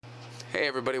Hey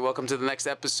everybody, welcome to the next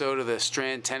episode of the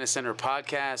Strand Tennis Center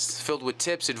podcast, filled with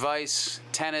tips, advice,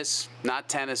 tennis, not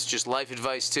tennis, just life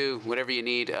advice too, whatever you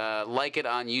need. Like it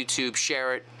on YouTube,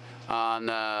 share it on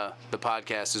the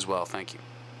podcast as well. Thank you.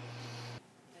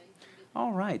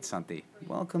 All right, Santi,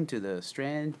 welcome to the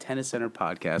Strand Tennis Center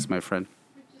podcast, my friend.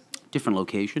 Different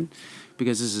location,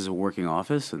 because this is a working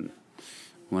office and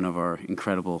one of our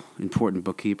incredible, important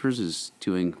bookkeepers is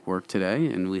doing work today,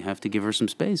 and we have to give her some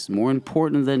space. More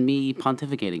important than me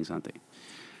pontificating something.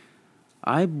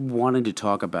 I wanted to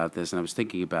talk about this, and I was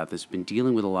thinking about this. Been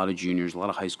dealing with a lot of juniors, a lot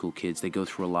of high school kids. They go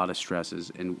through a lot of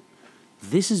stresses, and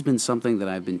this has been something that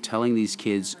I've been telling these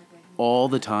kids all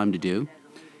the time to do.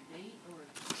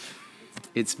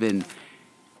 It's been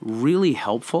really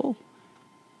helpful.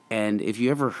 And if you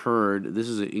ever heard, this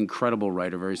is an incredible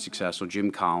writer, very successful.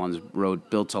 Jim Collins wrote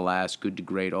Built to Last, Good to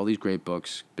Great, all these great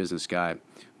books, business guy,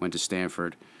 went to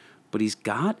Stanford. But he's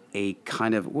got a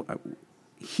kind of,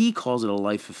 he calls it a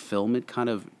life fulfillment kind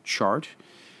of chart.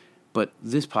 But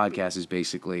this podcast is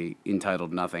basically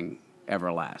entitled Nothing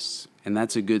Ever Lasts. And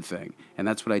that's a good thing. And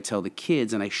that's what I tell the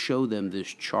kids, and I show them this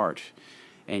chart.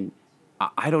 And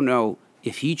I don't know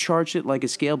if he charts it like a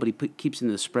scale, but he keeps it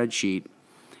in the spreadsheet.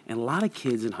 And a lot of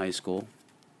kids in high school,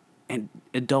 and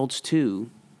adults too,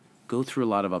 go through a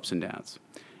lot of ups and downs.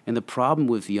 And the problem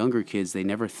with younger kids, they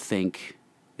never think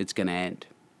it's going to end.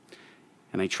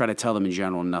 And I try to tell them in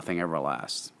general, nothing ever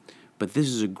lasts. But this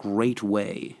is a great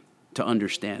way to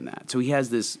understand that. So he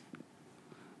has this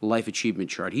life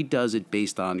achievement chart. He does it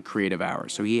based on creative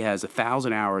hours. So he has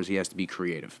 1,000 hours he has to be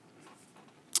creative.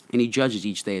 And he judges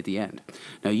each day at the end.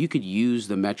 Now, you could use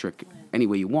the metric any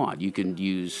way you want. You can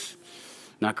use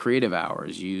not creative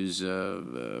hours, use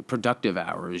productive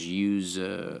hours, use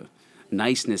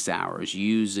niceness hours,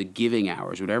 use giving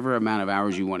hours, whatever amount of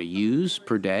hours you want to use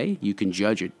per day, you can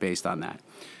judge it based on that.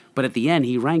 But at the end,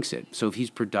 he ranks it. So if he's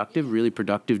productive, really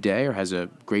productive day, or has a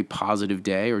great positive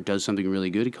day, or does something really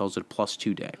good, he calls it a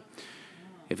 +2 day.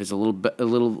 If it's a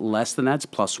little less than that, it's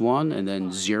 +1, and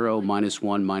then 0,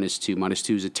 -1, -2.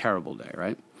 -2 is a terrible day,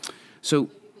 right?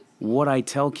 So what I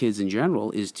tell kids in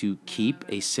general is to keep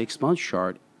a 6-month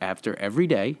chart after every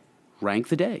day, rank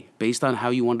the day based on how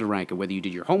you wanted to rank it, whether you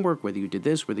did your homework, whether you did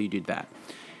this, whether you did that.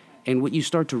 And what you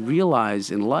start to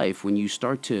realize in life, when you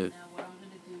start to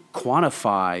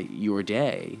quantify your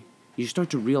day, you start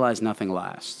to realize nothing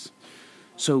lasts.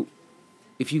 So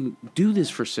if you do this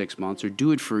for 6 months or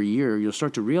do it for a year, you'll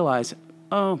start to realize,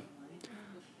 oh,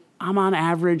 I'm on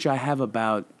average, I have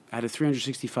about, out of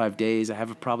 365 days, I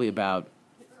have probably about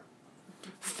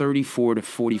 34 to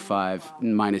 45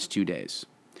 -2 days.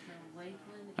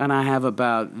 And I have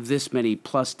about this many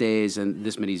plus days and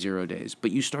this many 0 days.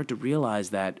 But you start to realize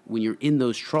that when you're in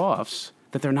those troughs,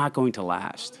 that they're not going to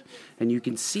last. And you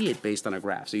can see it based on a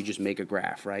graph. So you just make a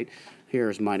graph, right?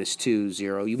 Here's -2,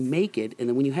 0. You make it, and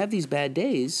then when you have these bad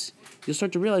days, you'll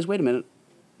start to realize, wait a minute,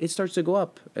 it starts to go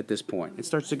up at this point. It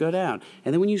starts to go down.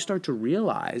 And then when you start to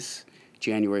realize,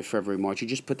 January, February, March, you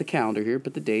just put the calendar here,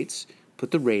 put the dates, put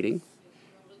the rating,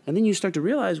 and then you start to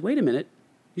realize, wait a minute,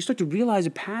 you start to realize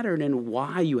a pattern in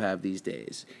why you have these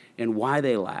days and why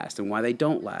they last and why they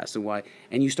don't last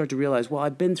and you start to realize, well,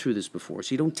 I've been through this before,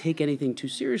 so you don't take anything too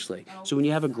seriously. So when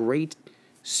you have a great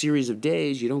series of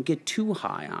days, you don't get too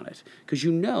high on it because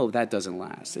you know that doesn't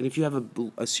last. And if you have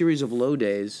a series of low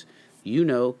days, you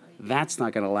know that's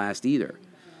not going to last either.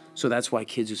 So that's why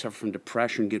kids who suffer from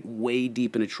depression get way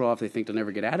deep in a trough. They think they'll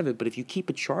never get out of it. But if you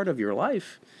keep a chart of your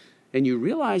life and you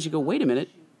realize, you go, wait a minute,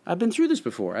 I've been through this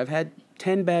before. I've had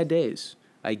 10 bad days.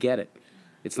 I get it.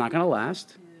 It's not going to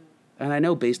last. And I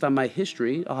know based on my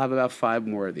history, I'll have about 5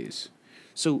 more of these.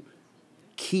 So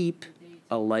keep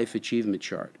a life achievement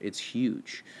chart. It's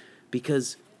huge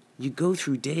because you go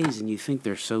through days and you think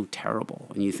they're so terrible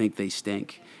and you think they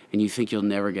stink and you think you'll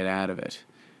never get out of it.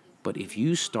 But if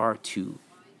you start to,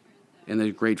 and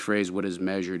the great phrase, what is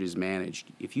measured is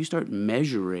managed. If you start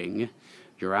measuring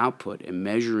your output and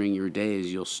measuring your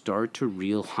days, you'll start to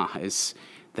realize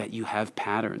that you have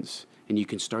patterns and you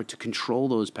can start to control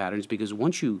those patterns because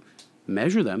once you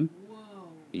measure them,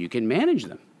 you can manage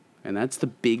them. And that's the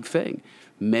big thing.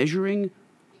 Measuring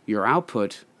your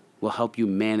output will help you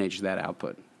manage that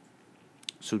output.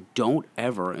 So don't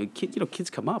ever, and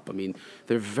kids come up. I mean,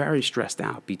 they're very stressed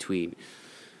out between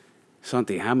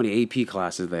something, how many AP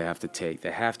classes they have to take.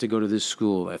 They have to go to this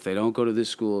school. If they don't go to this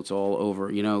school, it's all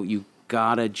over. You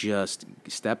gotta just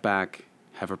step back,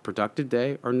 have a productive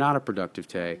day or not a productive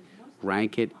day,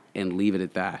 rank it, and leave it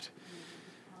at that.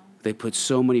 They put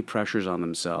so many pressures on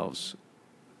themselves.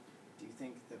 Do you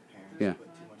think the parents Yeah. put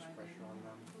too much pressure on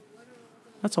them?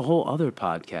 That's a whole other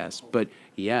podcast. But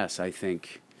yes, I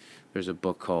think There's a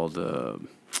book called,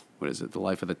 what is it, The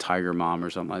Life of the Tiger Mom or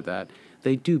something like that.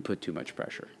 They do put too much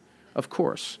pressure. Of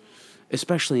course.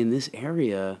 Especially in this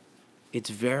area, it's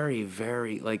very,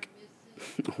 very, like,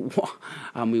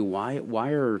 I mean, why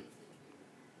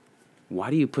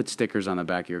do you put stickers on the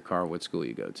back of your car what school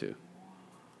you go to?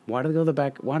 Why do they go to the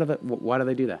back? Why do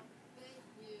they do that?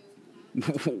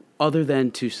 Other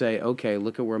than to say, okay,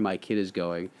 look at where my kid is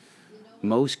going.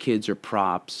 Most kids are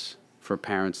props for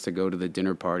parents to go to the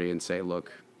dinner party and say,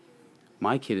 look,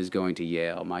 my kid is going to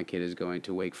Yale, my kid is going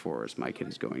to Wake Forest, my kid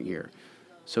is going here.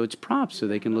 So it's props so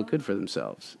they can look good for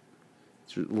themselves.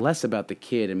 It's less about the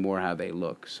kid and more how they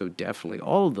look. So definitely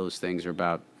all of those things are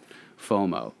about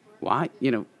FOMO. Why?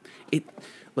 It,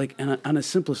 like, on a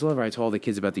simplest level, I told all the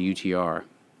kids about the UTR.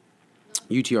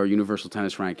 UTR, Universal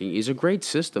Tennis Ranking, is a great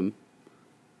system,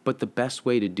 but the best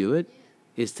way to do it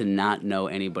is to not know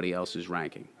anybody else's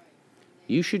ranking.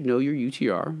 You should know your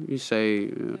UTR. You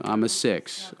say, I'm a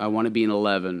 6. I want to be an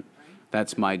 11.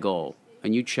 That's my goal.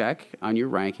 And you check on your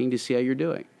ranking to see how you're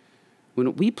doing.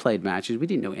 When we played matches, we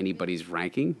didn't know anybody's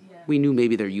ranking. We knew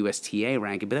maybe their USTA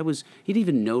ranking, but you didn't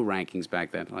even know rankings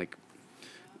back then, like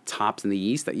tops in the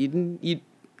East that you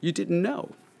didn't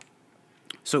know.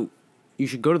 So you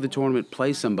should go to the tournament,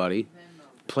 play somebody,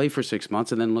 play for 6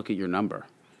 months, and then look at your number.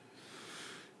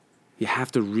 You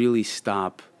have to really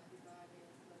stop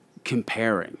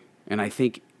comparing. And I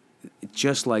think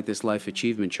just like this life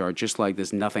achievement chart, just like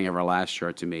this nothing ever lasts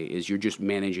chart to me, is you're just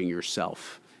managing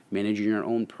yourself, managing your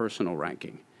own personal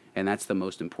ranking. And that's the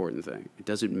most important thing. It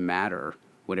doesn't matter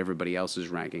what everybody else's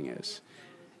ranking is.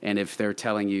 And if they're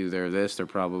telling you they're this, they're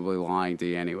probably lying to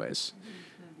you anyways.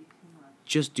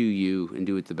 Just do you and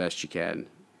do it the best you can.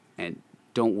 And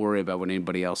don't worry about what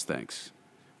anybody else thinks.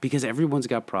 Because everyone's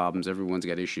got problems, everyone's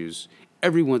got issues,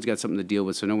 everyone's got something to deal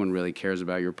with, so no one really cares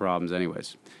about your problems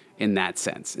anyways. In that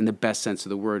sense, in the best sense of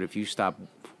the word, if you stop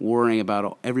worrying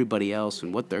about everybody else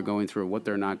and what they're going through, what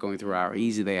they're not going through, how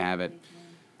easy they have it,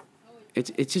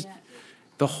 it's just,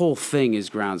 the whole thing is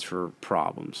grounds for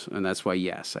problems. And that's why,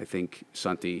 yes, I think,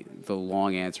 Santi, the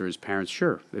long answer is parents,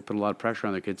 sure, they put a lot of pressure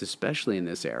on their kids, especially in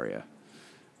this area.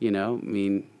 I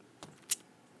mean,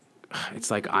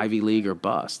 it's like Ivy League or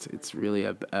bust. It's really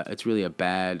a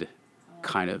bad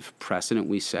kind of precedent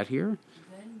we set here.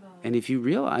 And if you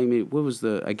realize, I mean, what was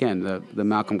the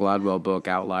Malcolm Gladwell book,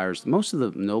 Outliers, most of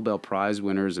the Nobel Prize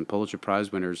winners and Pulitzer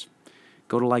Prize winners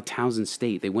go to like Townsend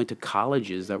State. They went to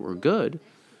colleges that were good,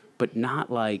 but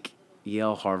not like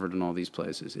Yale, Harvard, and all these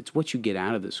places. It's what you get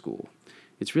out of the school.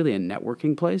 It's really a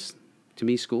networking place, to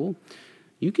me, school.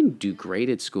 You can do great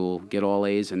at school, get all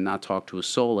A's, and not talk to a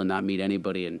soul and not meet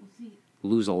anybody and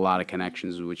lose a lot of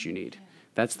connections with what you need.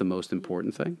 That's the most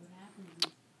important thing.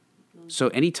 So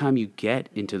anytime you get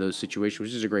into those situations,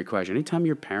 which is a great question, anytime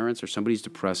your parents or somebody's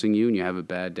depressing you and you have a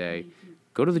bad day,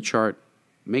 go to the chart,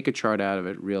 make a chart out of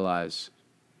it, realize,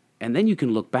 and then you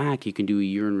can look back, you can do a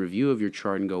year in review of your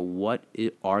chart and go, what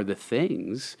are the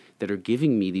things that are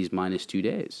giving me these -2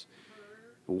 days?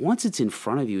 Once it's in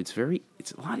front of you, it's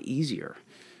a lot easier.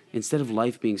 Instead of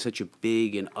life being such a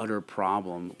big and utter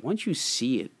problem, once you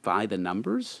see it by the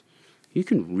numbers, you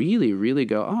can really, really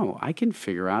go, oh, I can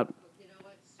figure out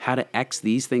how to X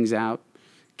these things out,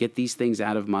 get these things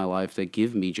out of my life that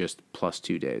give me just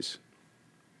 +2 days.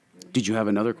 Did you have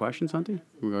another question, Santi, in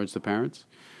regards to parents?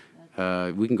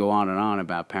 We can go on and on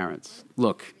about parents.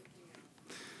 Look,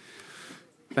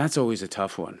 that's always a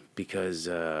tough one because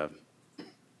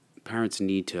parents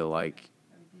need to,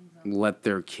 let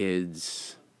their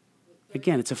kids...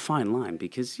 Again, it's a fine line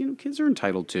because, kids are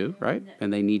entitled to, right?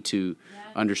 And they need to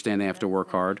understand they have to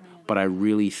work hard. But I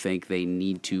really think they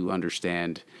need to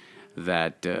understand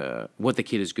that what the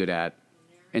kid is good at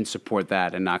and support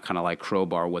that and not kind of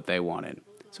crowbar what they wanted.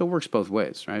 So it works both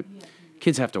ways, right?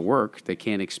 Kids have to work. They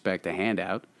can't expect a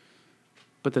handout.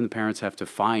 But then the parents have to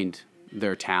find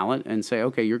their talent and say,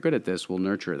 okay, you're good at this. We'll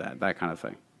nurture that kind of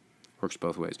thing. Works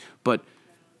both ways. But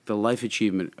the life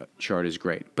achievement chart is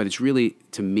great. But it's really,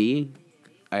 to me,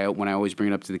 when I always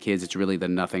bring it up to the kids, it's really the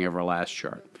nothing ever lasts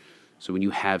chart. So when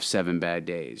you have 7 bad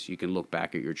days, you can look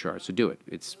back at your chart. So do it.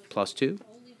 It's +2,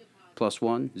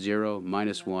 +1, 0,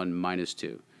 -1,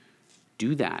 -2.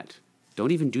 Do that.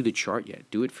 Don't even do the chart yet.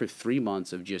 Do it for 3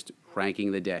 months of just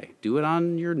ranking the day. Do it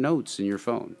on your notes in your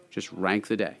phone. Just rank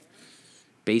the day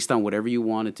based on whatever you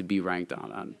want it to be ranked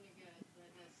on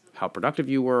how productive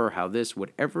you were,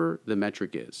 whatever the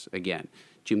metric is. Again,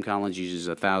 Jim Collins uses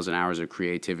 1,000 hours of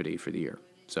creativity for the year.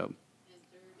 So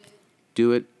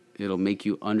do it. It'll make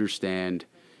you understand.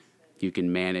 You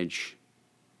can manage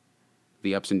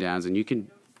the ups and downs, and you can,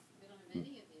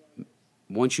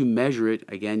 once you measure it,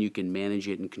 again, you can manage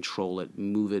it and control it,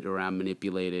 move it around,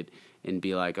 manipulate it, and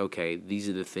be like, okay, these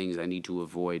are the things I need to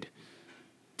avoid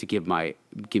to give me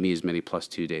as many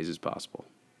 +2 days as possible.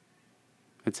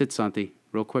 That's it, Santi.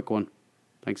 Real quick one.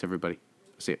 Thanks, everybody.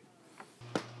 See you.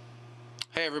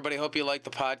 Hey, everybody. Hope you like the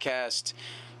podcast.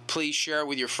 Please share it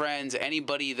with your friends,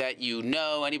 anybody that you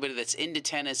know, anybody that's into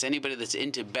tennis, anybody that's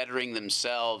into bettering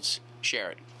themselves.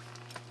 Share it.